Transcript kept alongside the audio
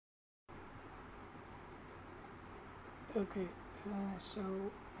Okay, so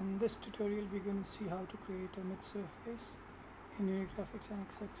in this tutorial we're going to see how to create a mid-surface in Unigraphics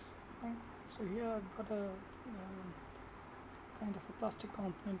NX6. Right? So here I've got a kind of a plastic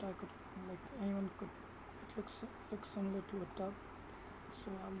component. I could, like anyone could, it looks similar to a tub. So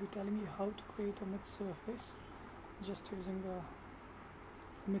I'll be telling you how to create a mid-surface just using the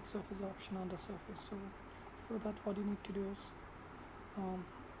mid-surface option on the surface. So for that, what you need to do is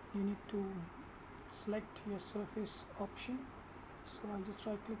you need to select your surface option. So I'll just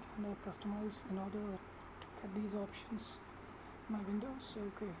right click and customize in order to get these options in my window. So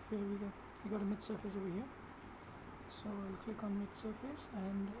okay, here we go, we got a mid surface over here. So I'll click on mid surface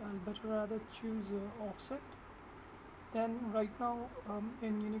and I'll better rather choose offset. Then right now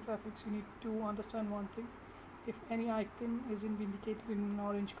in Unigraphics you need to understand one thing. If any icon is indicated in an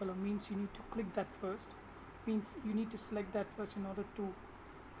orange color, means you need to click that first, means you need to select that first in order to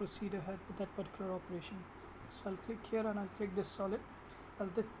proceed ahead with that particular operation. So I'll click here and I'll click this solid.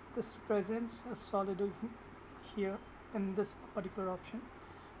 This represents a solid here in this particular option,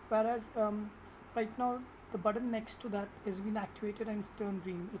 whereas right now the button next to that is been activated and it's turned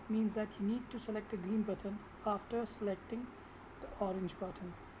green. It means that you need to select a green button after selecting the orange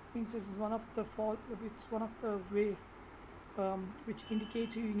button. Means this is one of the way which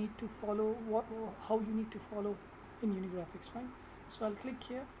indicates you need to follow how you need to follow in Unigraphics, right? So I'll click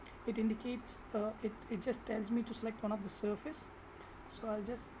here. It indicates it just tells me to select one of the surface. So I'll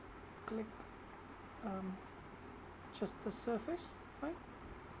just click just the surface, fine,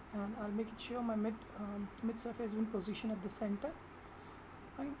 and I'll make it sure my mid surface has been positioned at the center,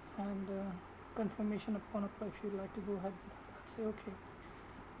 fine, and confirmation upon apply. If you'd like to go ahead with that, I'll say okay.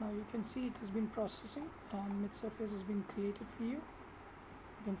 Now you can see it has been processing and mid surface has been created for you.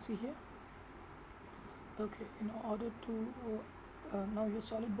 You can see here. Okay, in order to now your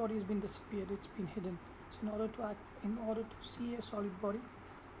solid body has been disappeared, it's been hidden. So in order to see a solid body,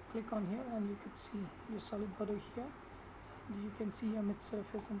 click on here and you could see your solid body here, and you can see your mid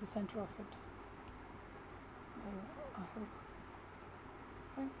surface in the center of it. I hope.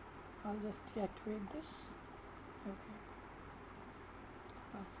 Fine. I'll just deactivate this. Okay.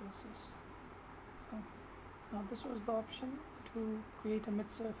 Process. Fine. Now this was the option to create a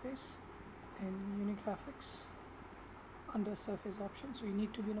mid surface in Unigraphics under surface option. So you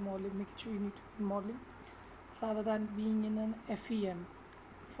need to be in a modeling, make sure you need to be in modeling rather than being in an FEM,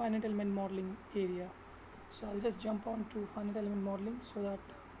 finite element modeling area. So I'll just jump on to finite element modeling so that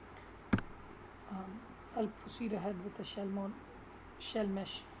I'll proceed ahead with the shell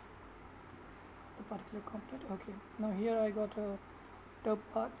mesh, the particular component. Okay, now here I got a tub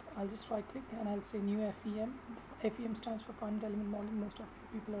part. I'll just right click and I'll say new FEM. FEM stands for finite element modeling. Most of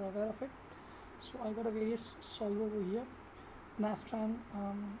you people are aware of it. So I got a various solver over here. Nastran,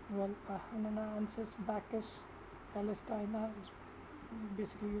 well, ANSYS, Bacchus, LS-DYNA is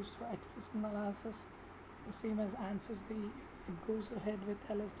basically used for explicit analysis. The same as ANSYS, it goes ahead with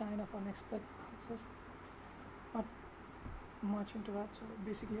LS-DYNA for an explicit analysis. Not much into that, so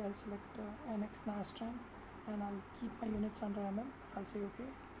basically I'll select NX Nastran and I'll keep my units under mm. I'll say OK.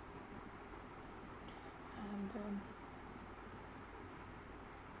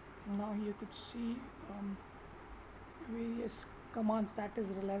 And now you could see various commands that is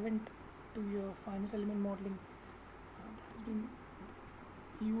relevant to your finite element modeling that has been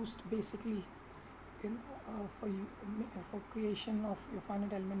used basically in for creation of your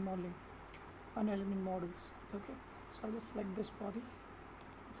finite element modeling, finite element models. Okay, so I'll just select this body,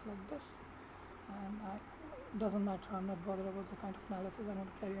 select this, and doesn't matter, I'm not bothered about the kind of analysis I want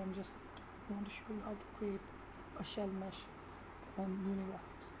to carry. I'm just want to show you how to create a shell mesh on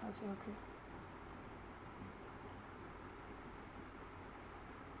Unigraphics. I'll say okay.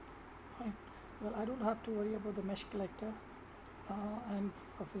 Fine. Well, I don't have to worry about the mesh collector, and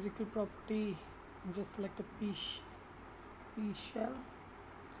for physical property just select a P shell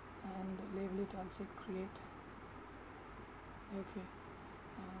and label it. I'll say create. Okay,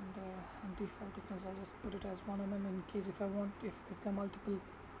 and default thickness I'll just put it as 1 mm in case if I want, if there are multiple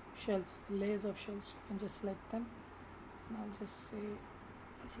shells, layers of shells, you can just select them. And I'll just say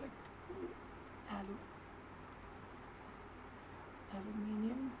I'll select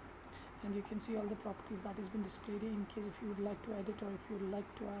aluminium, and you can see all the properties that has been displayed here. In case if you would like to edit or if you would like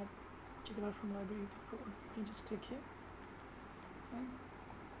to add, check it out from library, you can just click here. Okay.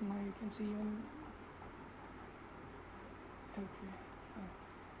 Now you can see even okay.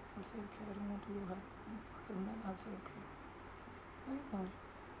 I'll say okay, I don't want to go ahead further than that. I'll say okay. Right, now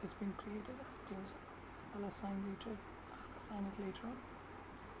it's been created. I'll close it. I'll assign it later on,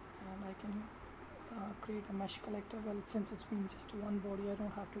 and I can create a mesh collector. Well, since it's been just one body, I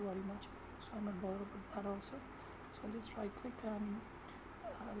don't have to worry much, so I'm not bothered about that also. So So I'll just right click and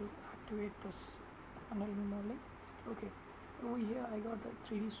I'll activate this funnel modeling. Okay, over here I got a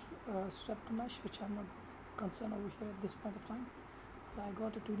 3D swept mesh, which I'm not concerned over here at this point of time. I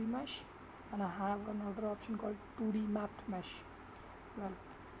got a 2D mesh, and I have another option called 2D mapped mesh. Well,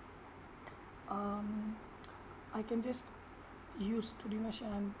 I can just use 2D mesh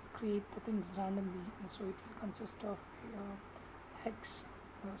and create the things randomly, and so it will consist of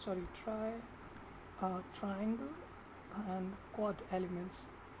triangle and quad elements.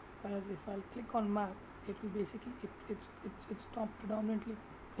 Whereas if I'll click on map, it will basically it's not predominantly,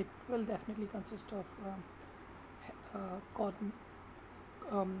 it will definitely consist of quad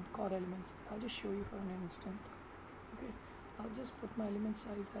elements. I'll just show you for an instant. Okay, I'll just put my element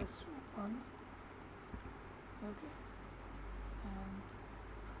size as 1. Okay, and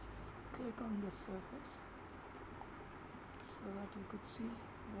I'll just click on this surface so that you could see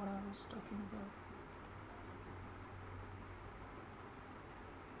what I was talking about.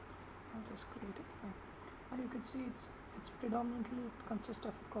 I'll just create it. And you can see it's predominantly consists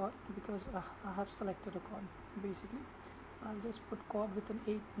of a chord, because I have selected a chord. Basically I'll just put chord with an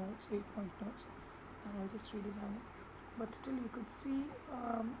 8-point notes, and I'll just redesign it. But still you could see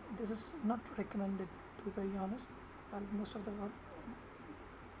this is not recommended, to be very honest. Most of the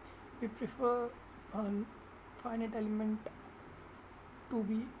we prefer finite element to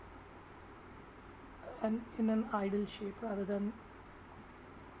be in an ideal shape rather than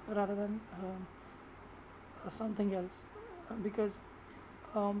something else, because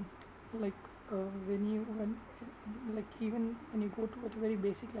even when you go to at a very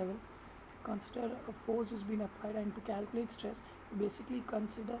basic level, consider a force has been applied, and to calculate stress you basically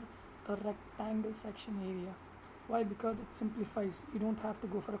consider a rectangle section area. Why? Because it simplifies. You don't have to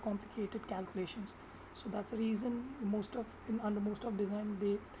go for a complicated calculations. So that's the reason under most of design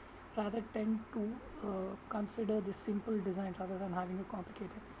they rather tend to consider the simple design rather than having a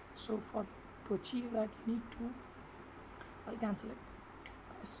complicated. So to achieve that, you need to, I'll cancel it.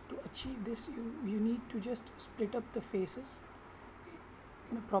 To achieve this, you need to just split up the faces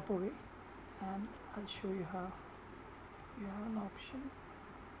in a proper way, and I'll show you how. You have an option.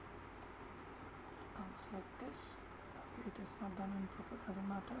 I'll select this. Okay, it is not done in proper, doesn't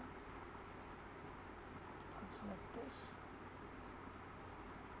matter. I'll select this.